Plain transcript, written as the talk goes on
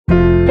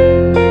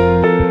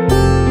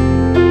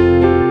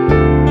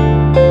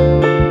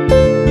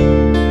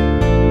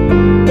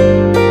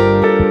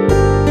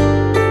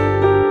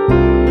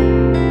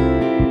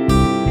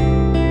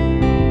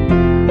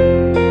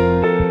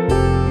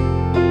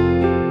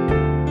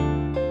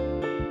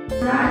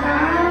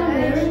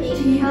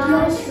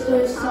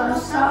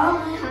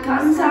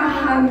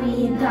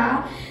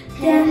축하합니다.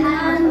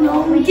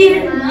 대한민국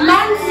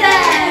만세!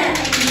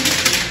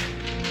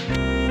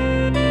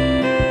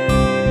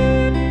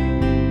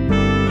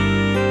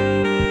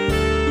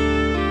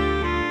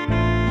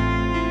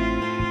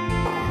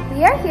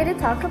 We are here to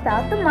talk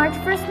about the March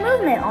 1st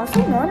movement, also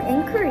known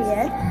in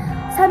Korean,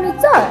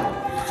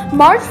 3.1.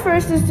 March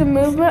 1st is the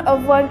movement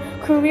of when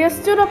Korea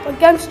stood up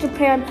against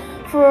Japan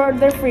for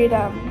their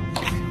freedom.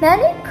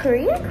 Many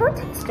Korean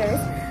protesters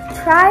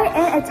tried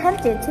and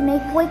attempted to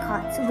make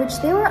boycotts, which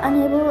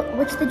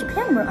the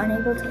Japan were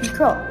unable to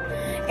control.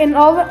 In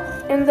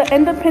the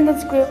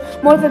independence group,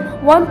 more than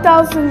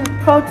 1,000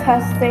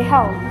 protests they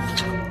held,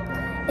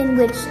 in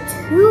which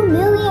 2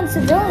 million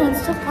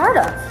civilians took part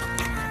of.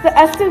 The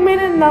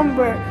estimated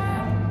number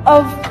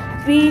of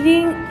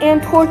beating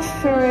and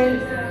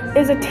torturing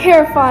is a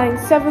terrifying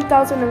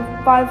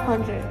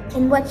 7,500,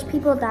 in which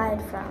people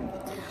died from,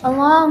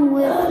 along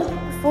with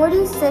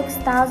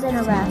 46,000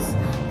 arrests.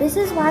 This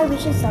is why we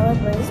should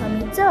celebrate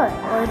Samyeol,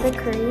 or the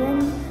Korean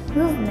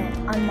movement,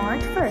 on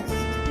March 1st.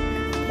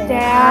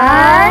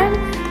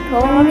 대한민국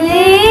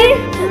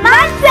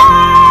만세!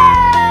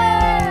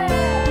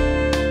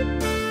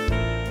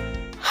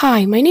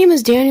 Hi, my name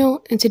is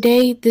Daniel, and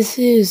today this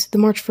is the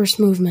March 1st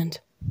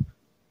movement.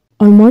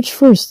 On March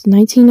 1st,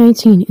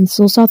 1919, in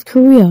Seoul, South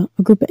Korea,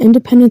 a group of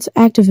independence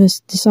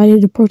activists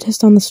decided to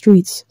protest on the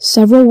streets.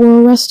 Several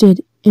were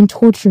arrested and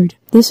tortured.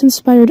 This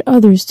inspired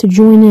others to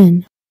join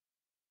in.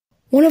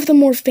 One of the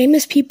more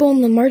famous people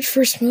in the March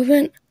 1st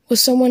movement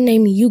was someone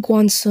named Yu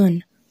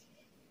Guan-sun.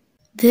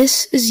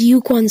 This is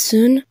Yu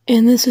Guan-sun,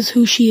 and this is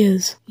who she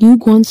is. Yu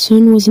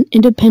Guan-sun was an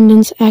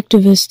independence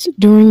activist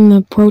during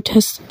the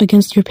protests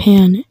against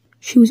Japan.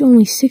 She was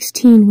only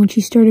 16 when she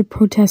started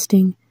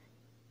protesting,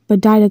 but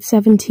died at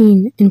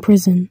 17 in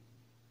prison.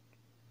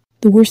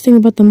 The worst thing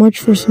about the March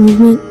 1st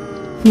movement,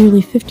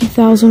 nearly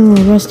 50,000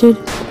 were arrested,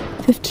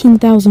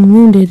 15,000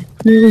 wounded,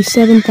 nearly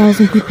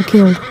 7,000 people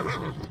killed.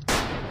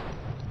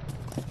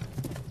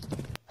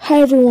 Hi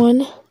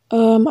everyone,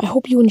 I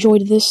hope you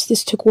enjoyed this.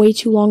 This took way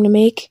too long to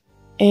make,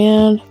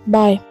 and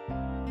bye.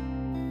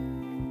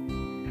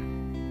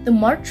 The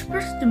March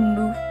 1st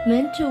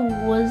movement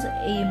was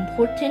an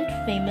important,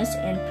 famous,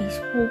 and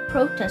peaceful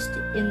protest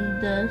in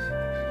the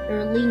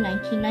early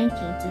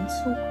 1990s in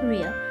Seoul,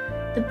 Korea.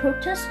 The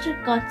protest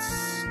got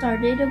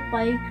started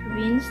by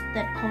Koreans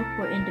that called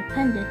for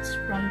independence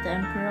from the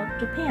Emperor of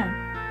Japan.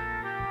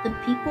 The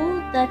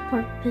people that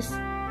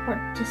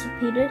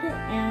participated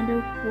and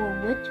for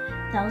which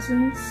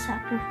thousands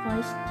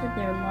sacrificed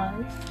their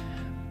lives.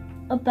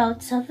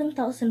 About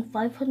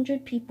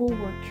 7,500 people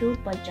were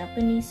killed by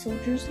Japanese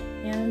soldiers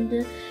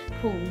and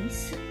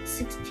police.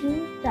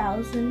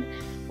 16,000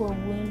 were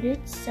wounded.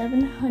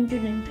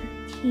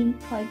 715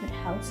 private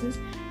houses,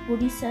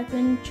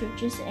 47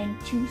 churches, and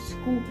 2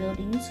 school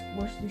buildings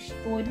were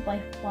destroyed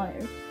by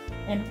fire,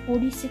 and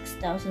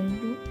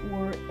 46,000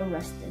 were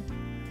arrested.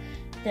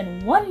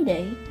 Then one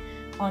day,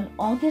 on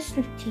August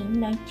 15,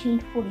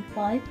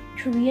 1945,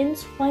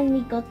 Koreans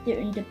finally got their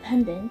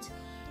independence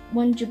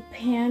when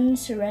Japan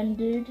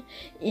surrendered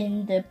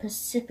in the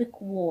Pacific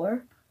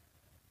War.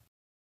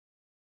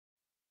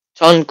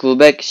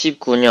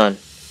 1919년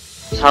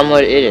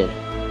 3월 1일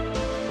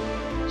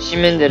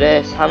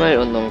시민들의 3.1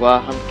 운동과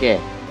함께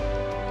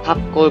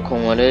탑골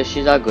공원을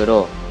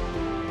시작으로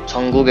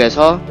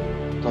전국에서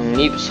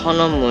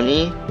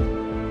독립선언문이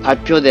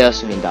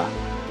발표되었습니다.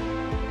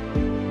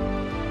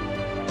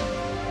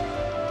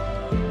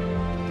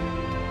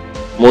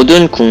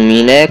 모든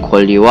국민의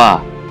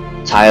권리와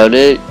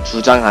자유를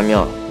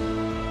주장하며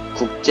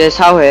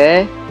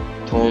국제사회에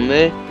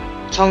도움을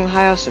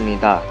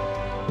청하였습니다.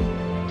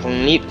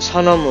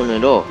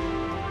 독립선언문으로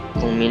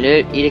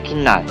국민을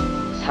일으킨 날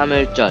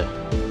 3.1절,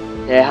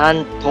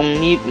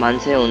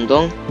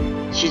 대한독립만세운동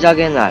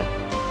시작의 날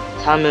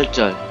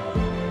 3.1절,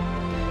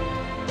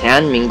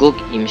 대한민국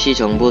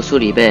임시정부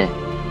수립에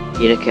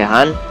이렇게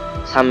한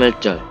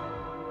 3.1절,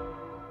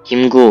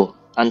 김구,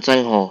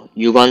 안창호,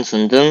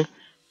 유관순 등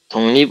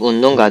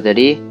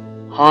독립운동가들이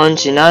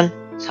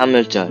헌신한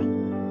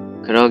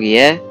 3.1절,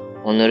 그러기에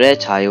오늘의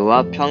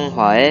자유와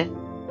평화에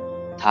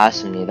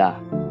닿았습니다.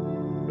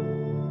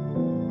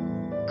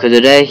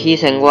 그들의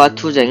희생과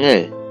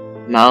투쟁을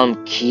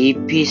마음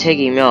깊이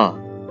새기며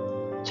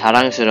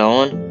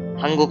자랑스러운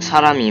한국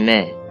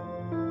사람임에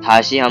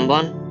다시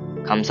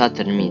한번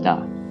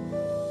감사드립니다.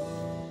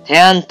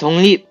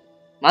 대한독립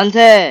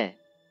만세!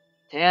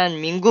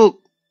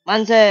 대한민국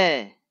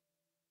만세!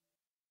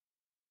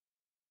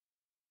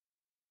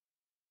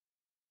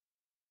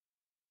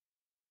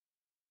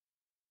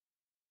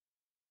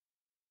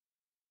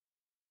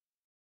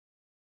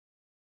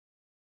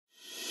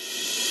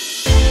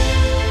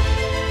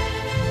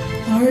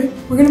 Alright,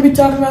 we're going to be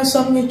talking about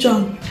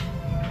samyeol.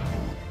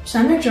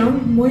 Samyeol,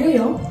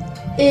 뭐예요?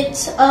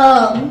 It's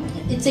a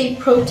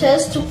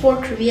protest for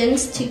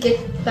Koreans to get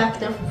back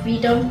their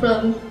freedom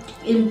from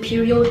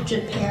Imperial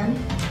Japan.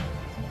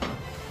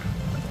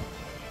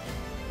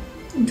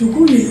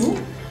 누구예요?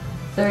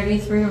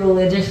 33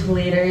 religious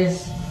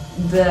leaders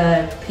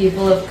the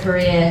people of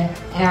Korea,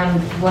 and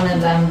one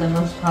of them, the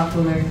most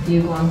popular,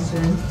 Yu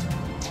Guangsun.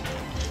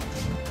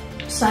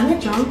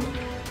 쌈이죠.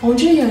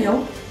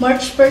 언제예요?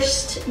 March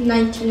 1st,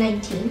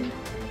 1919.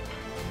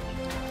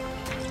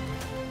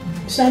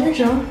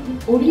 쌈이죠.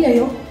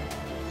 어디예요?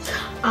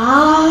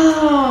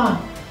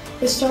 Ah!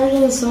 It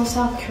started in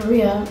South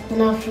Korea,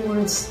 and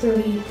afterwards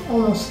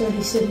almost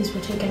 30 cities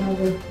were taken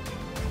over.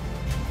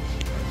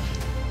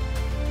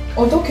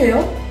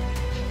 어떻게요?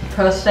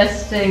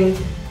 Protesting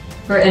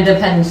for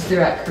independence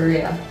throughout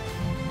Korea.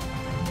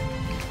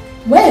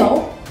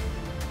 Well,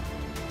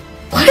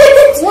 what?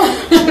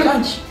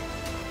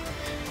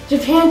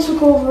 Japan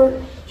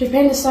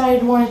decided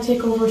to want to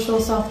take over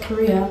South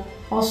Korea,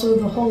 also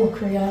the whole of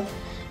Korea,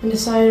 and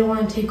decided to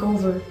want to take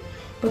over,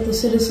 but the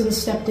citizens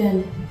stepped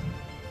in.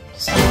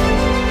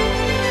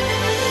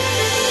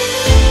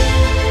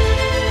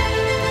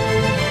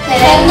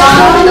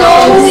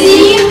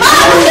 대한민국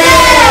만세!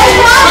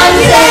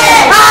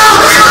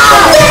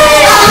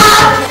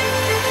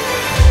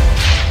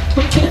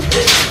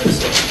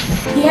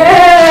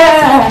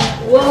 Yeah!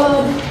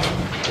 Whoa!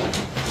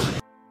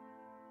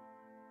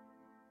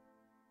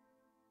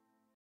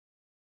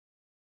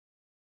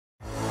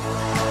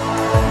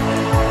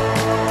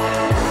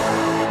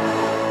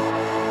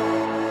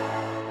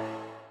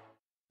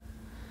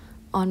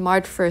 On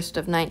March 1st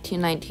of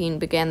 1919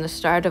 began the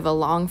start of a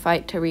long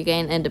fight to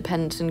regain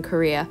independence in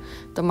Korea.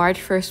 The March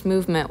 1st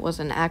movement was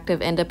an act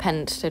of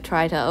independence to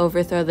try to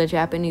overthrow the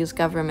Japanese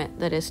government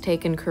that has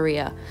taken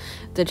Korea.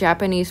 The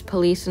Japanese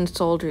police and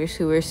soldiers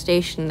who were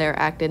stationed there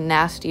acted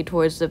nasty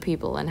towards the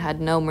people and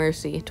had no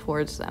mercy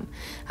towards them.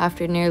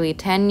 After nearly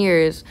 10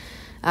 years,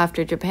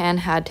 after Japan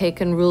had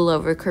taken rule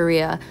over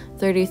Korea,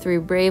 33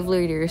 brave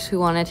leaders who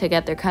wanted to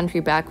get their country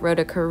back wrote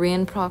a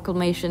Korean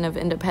proclamation of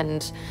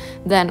independence,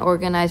 then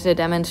organized a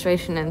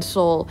demonstration in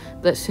Seoul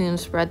that soon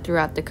spread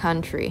throughout the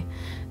country.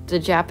 The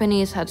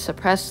Japanese had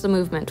suppressed the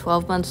movement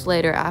 12 months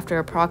later after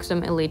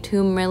approximately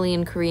 2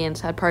 million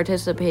Koreans had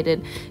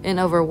participated in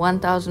over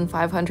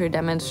 1,500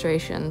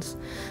 demonstrations.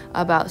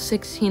 About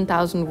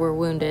 16,000 were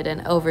wounded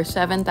and over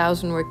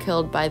 7,000 were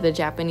killed by the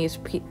Japanese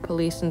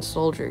police and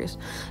soldiers.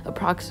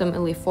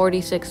 Approximately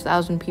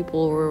 46,000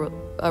 people were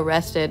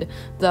arrested,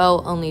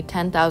 though only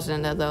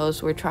 10,000 of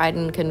those were tried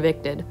and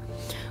convicted.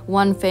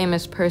 One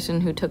famous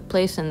person who took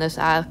place in this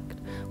act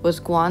was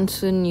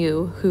Gwansun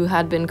Yu, who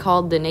had been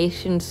called the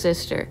nation's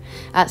sister.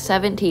 At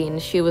 17,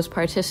 she was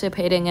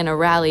participating in a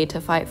rally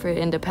to fight for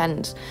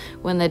independence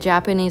when the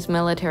Japanese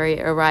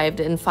military arrived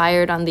and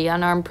fired on the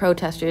unarmed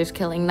protesters,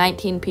 killing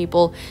 19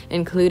 people,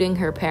 including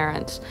her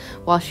parents.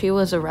 While she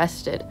was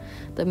arrested,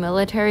 the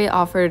military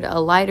offered a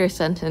lighter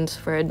sentence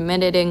for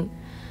admitting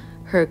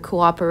her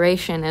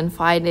cooperation in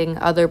fighting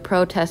other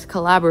protest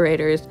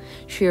collaborators.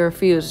 She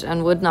refused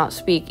and would not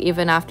speak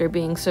even after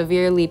being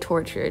severely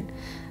tortured.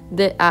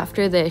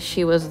 After this,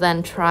 she was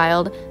then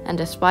trialed, and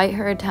despite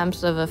her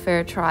attempts of a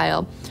fair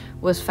trial,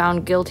 was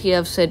found guilty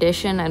of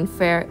sedition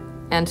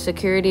and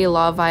security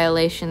law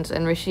violations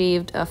and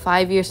received a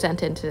 5-year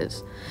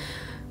sentence.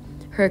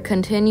 Her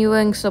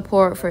continuing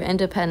support for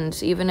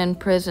independence, even in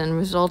prison,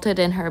 resulted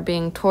in her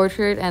being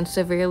tortured and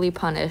severely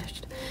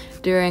punished.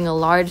 During a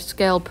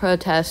large-scale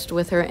protest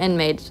with her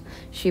inmates,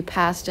 she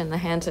passed in the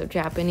hands of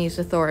Japanese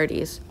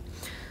authorities.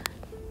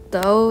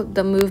 Though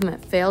the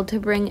movement failed to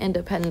bring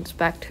independence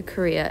back to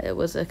Korea, it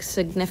was a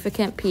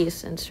significant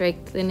piece in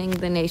strengthening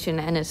the nation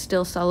and is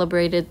still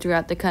celebrated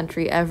throughout the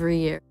country every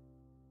year.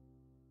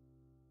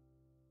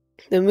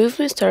 The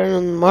movement started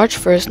on March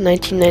 1st,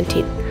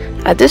 1919.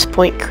 At this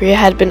point, Korea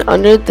had been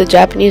under the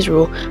Japanese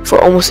rule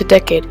for almost a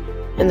decade,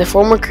 and the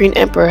former Korean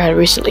emperor had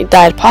recently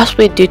died,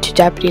 possibly due to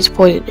Japanese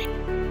poisoning.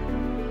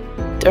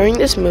 During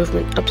this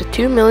movement, up to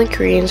 2 million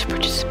Koreans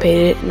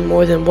participated in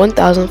more than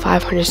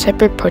 1,500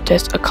 separate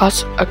protests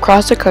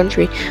across the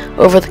country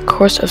over the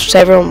course of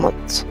several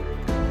months.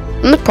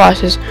 In the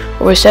process,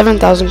 over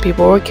 7,000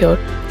 people were killed,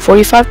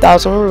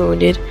 45,000 were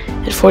wounded,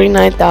 and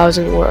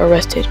 49,000 were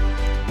arrested.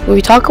 When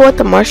we talk about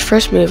the March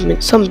 1st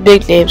movement, some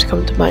big names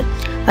come to mind,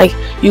 like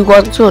Yu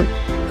Guangsun,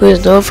 who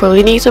is known for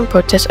leading some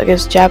protests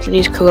against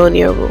Japanese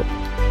colonial rule.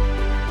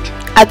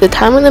 At the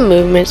time of the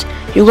movements,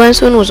 Yu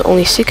Guangsun was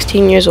only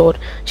 16 years old.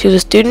 She was a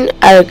student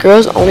at a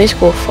girls-only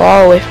school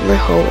far away from her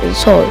home in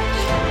Seoul.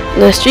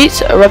 When the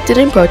streets erupted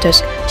in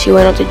protest, she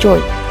went out to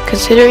join.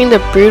 Considering the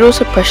brutal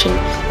suppression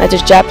that the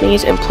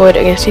Japanese employed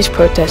against these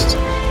protests,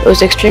 it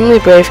was extremely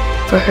brave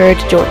for her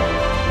to join.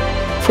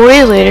 4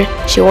 years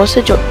later, she once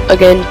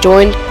again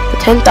joined the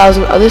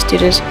 10,000 other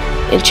students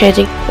in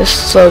chanting the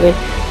slogan,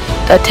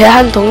 "The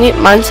대한독립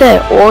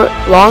만세," or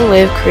 "Long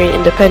Live Korean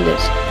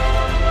Independence."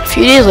 A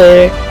few days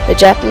later, the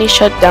Japanese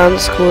shut down the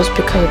schools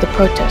because of the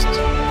protests.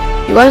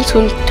 Yu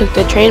Guangsun took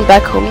the train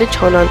back home to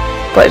Cheonan,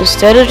 but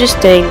instead of just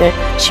staying there,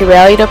 she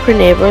rallied up her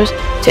neighbors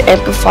to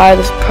amplify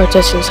the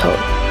protests in Seoul.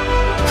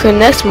 For the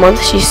next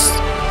month, she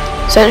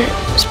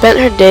spent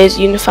her days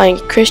unifying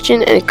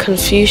Christian and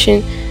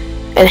Confucian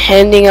and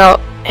handing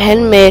out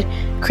handmade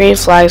Korean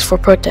flags for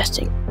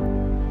protesting.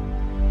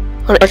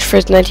 On March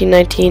 1st,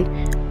 1919,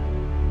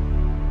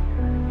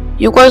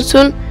 Yu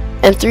Guangsun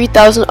and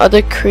 3,000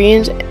 other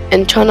Koreans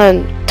and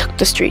Cheonan took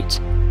the streets.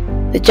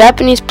 The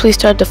Japanese police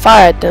started to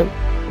fire at them.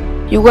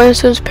 Yu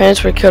Guan-sun's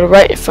parents were killed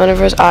right in front of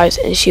her eyes,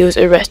 and she was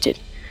arrested.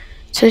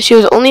 Since she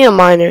was only a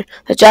minor,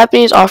 the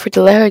Japanese offered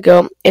to let her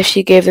go if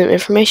she gave them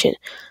information,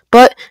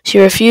 but she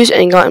refused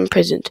and got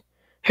imprisoned.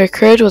 Her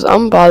courage was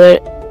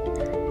unbothered,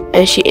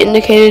 and she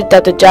indicated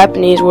that the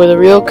Japanese were the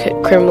real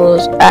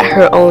criminals at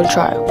her own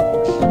trial.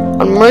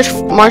 On March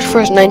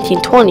 1st,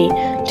 1920,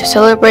 to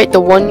celebrate the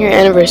one-year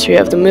anniversary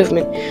of the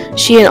movement,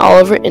 she and all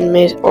of her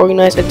inmates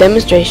organized a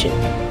demonstration.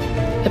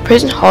 The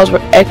prison halls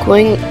were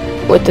echoing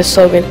with the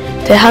slogan,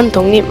 "대한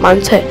독립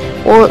만세,"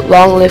 or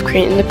 "Long live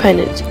Korean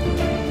independence."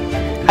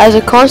 As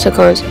a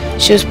consequence,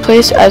 she was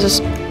placed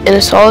in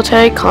a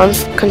solitary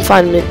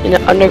confinement in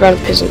an underground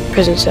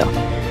prison cell.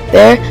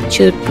 There,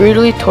 she was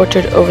brutally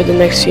tortured over the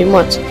next few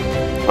months.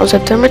 On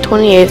September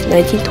 28,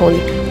 1920,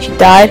 she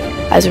died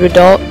as a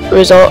result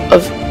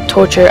of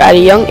torture at a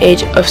young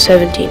age of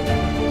 17.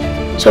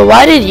 So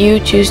why did Yu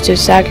choose to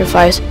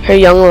sacrifice her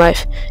young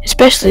life,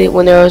 especially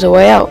when there was a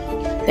way out?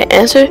 The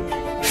answer?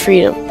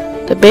 Freedom,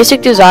 the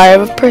basic desire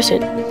of a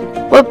person.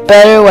 What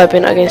better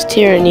weapon against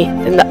tyranny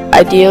than the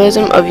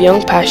idealism of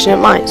young,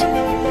 passionate minds?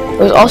 It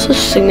was also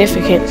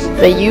significant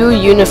that Yu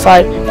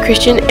unified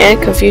Christian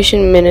and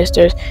Confucian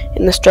ministers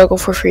in the struggle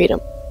for freedom.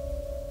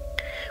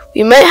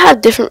 We might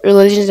have different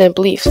religions and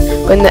beliefs,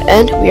 but in the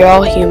end, we are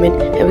all human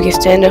and we can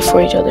stand up for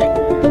each other.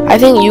 I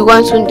think Yu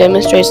Guan-sun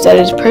demonstrates that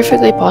it is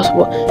perfectly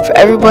possible for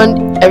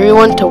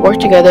everyone to work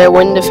together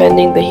when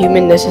defending the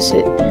human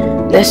necessity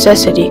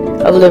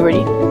of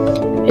liberty.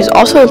 It is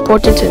also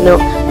important to note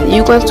that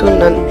Yu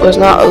Guan-sun was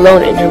not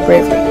alone in her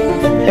bravery.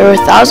 There were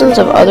thousands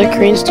of other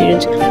Korean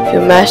students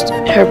who matched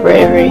her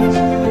bravery,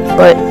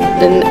 but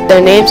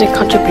their names and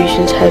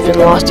contributions have been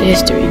lost to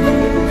history.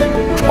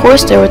 Of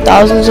course, there were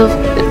thousands of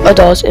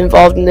adults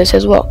involved in this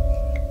as well.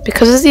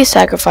 Because of these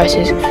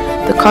sacrifices,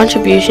 the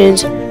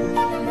contributions,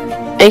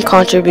 a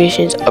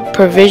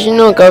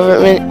provisional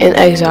government in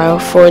exile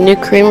for a new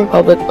Korean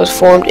republic was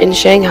formed in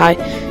Shanghai,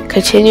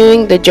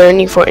 continuing the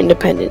journey for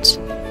independence.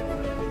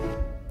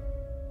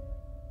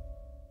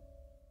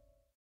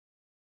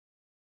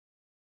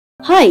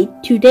 Hi,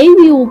 today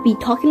we will be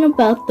talking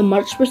about the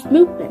March 1st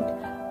movement,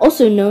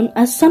 also known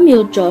as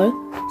assimilation.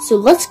 So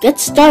let's get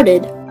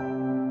started.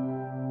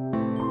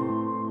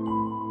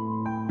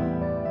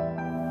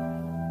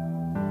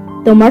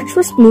 The March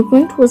 1st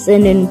movement was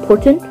an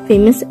important,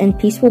 famous, and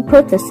peaceful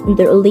protest in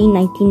the early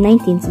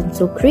 1990s in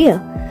South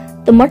Korea.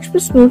 The March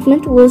 1st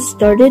movement was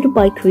started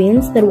by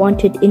Koreans that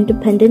wanted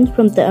independence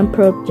from the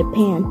Emperor of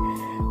Japan.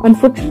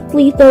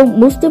 Unfortunately, though,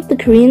 most of the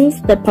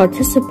Koreans that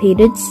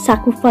participated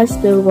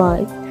sacrificed their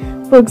lives.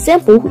 For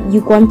example, Yu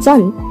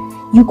Guan-sun.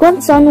 Yu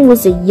Guan-sun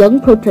was a young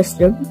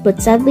protester,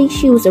 but sadly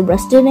she was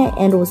arrested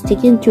and was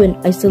taken to an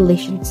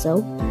isolation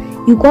cell.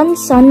 Yu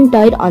Guan-sun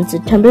died on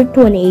September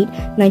 28,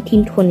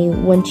 1920,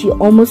 when she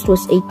almost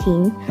was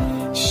 18.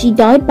 She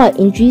died by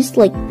injuries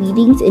like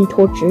beatings and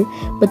torture,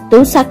 but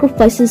those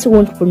sacrifices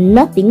weren't for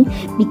nothing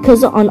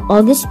because on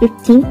August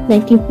 15,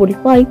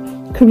 1945,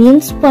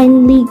 Koreans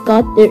finally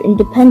got their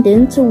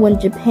independence when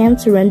Japan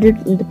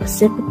surrendered in the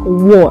Pacific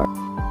War.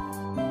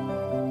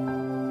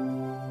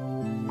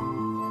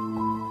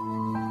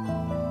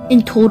 In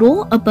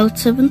total, about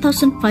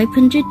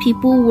 7,500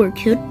 people were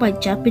killed by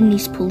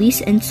Japanese police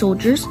and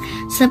soldiers,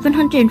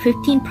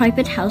 715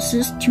 private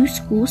houses, 2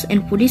 schools,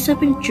 and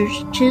 47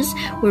 churches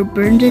were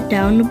burned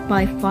down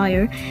by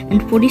fire,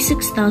 and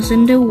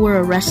 46,000 were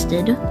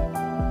arrested.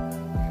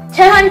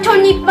 대한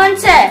독립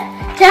만세!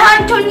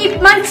 대한 독립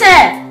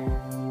만세!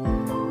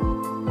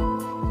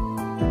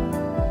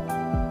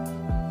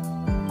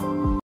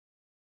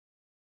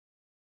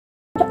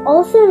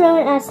 Also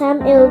known as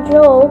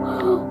assimilation,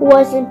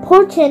 was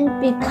important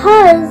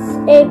because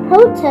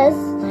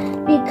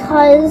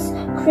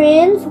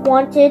Koreans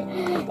wanted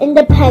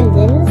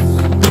independence.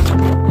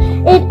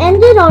 It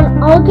ended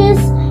on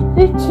August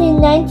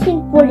 15,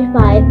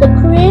 1945. The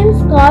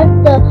Koreans got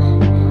the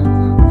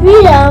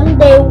freedom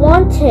they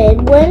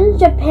wanted when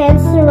Japan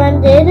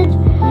surrendered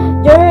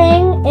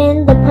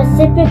in the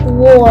Pacific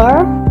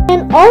War,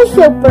 and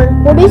also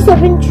burned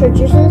 47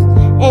 churches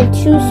and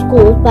 2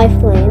 schools by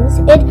flames.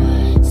 It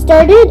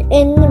started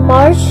in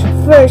March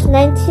 1st,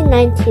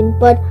 1919,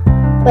 but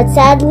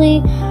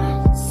sadly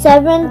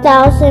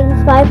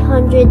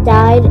 7,500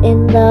 died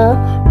in the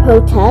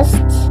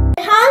protests.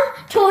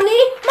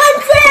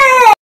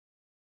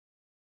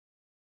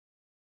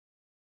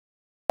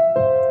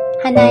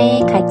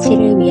 하나의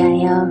가치를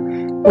위하여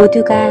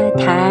모두가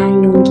다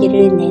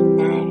용기를 낸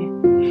날,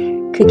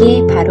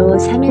 그게 바로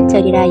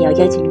 3.1절이라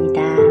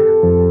여겨집니다.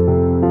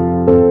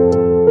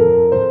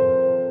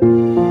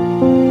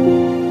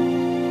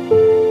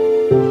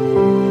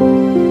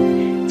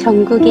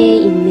 전국에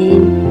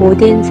있는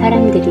모든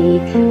사람들이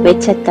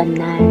외쳤던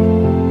날,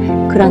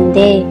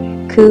 그런데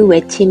그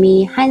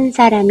외침이 한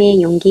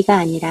사람의 용기가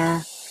아니라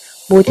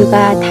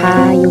모두가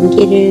다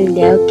용기를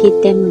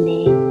내었기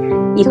때문에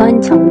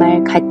이건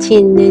정말 가치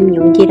있는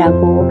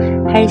용기라고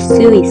할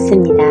수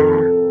있습니다.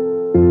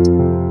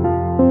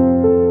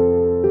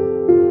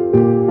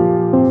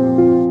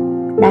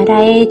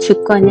 나라의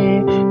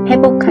주권을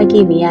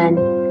회복하기 위한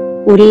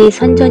우리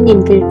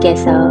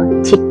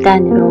선조님들께서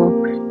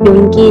집단으로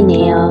용기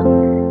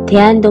내어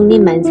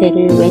대한독립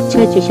만세를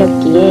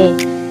외쳐주셨기에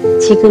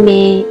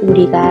지금의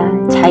우리가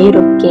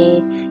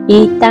자유롭게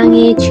이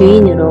땅의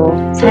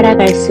주인으로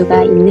살아갈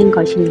수가 있는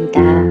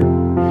것입니다.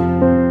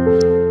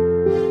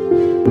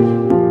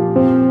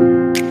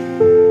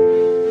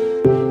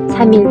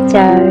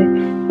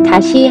 3.1절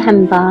다시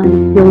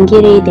한번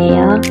용기를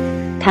내어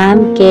다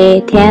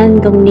함께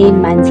대한독립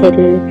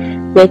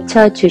만세를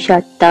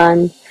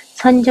외쳐주셨던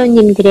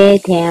선조님들에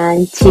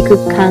대한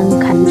지극한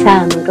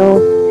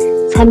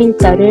감사함으로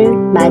 3.1절을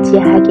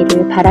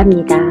맞이하기를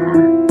바랍니다.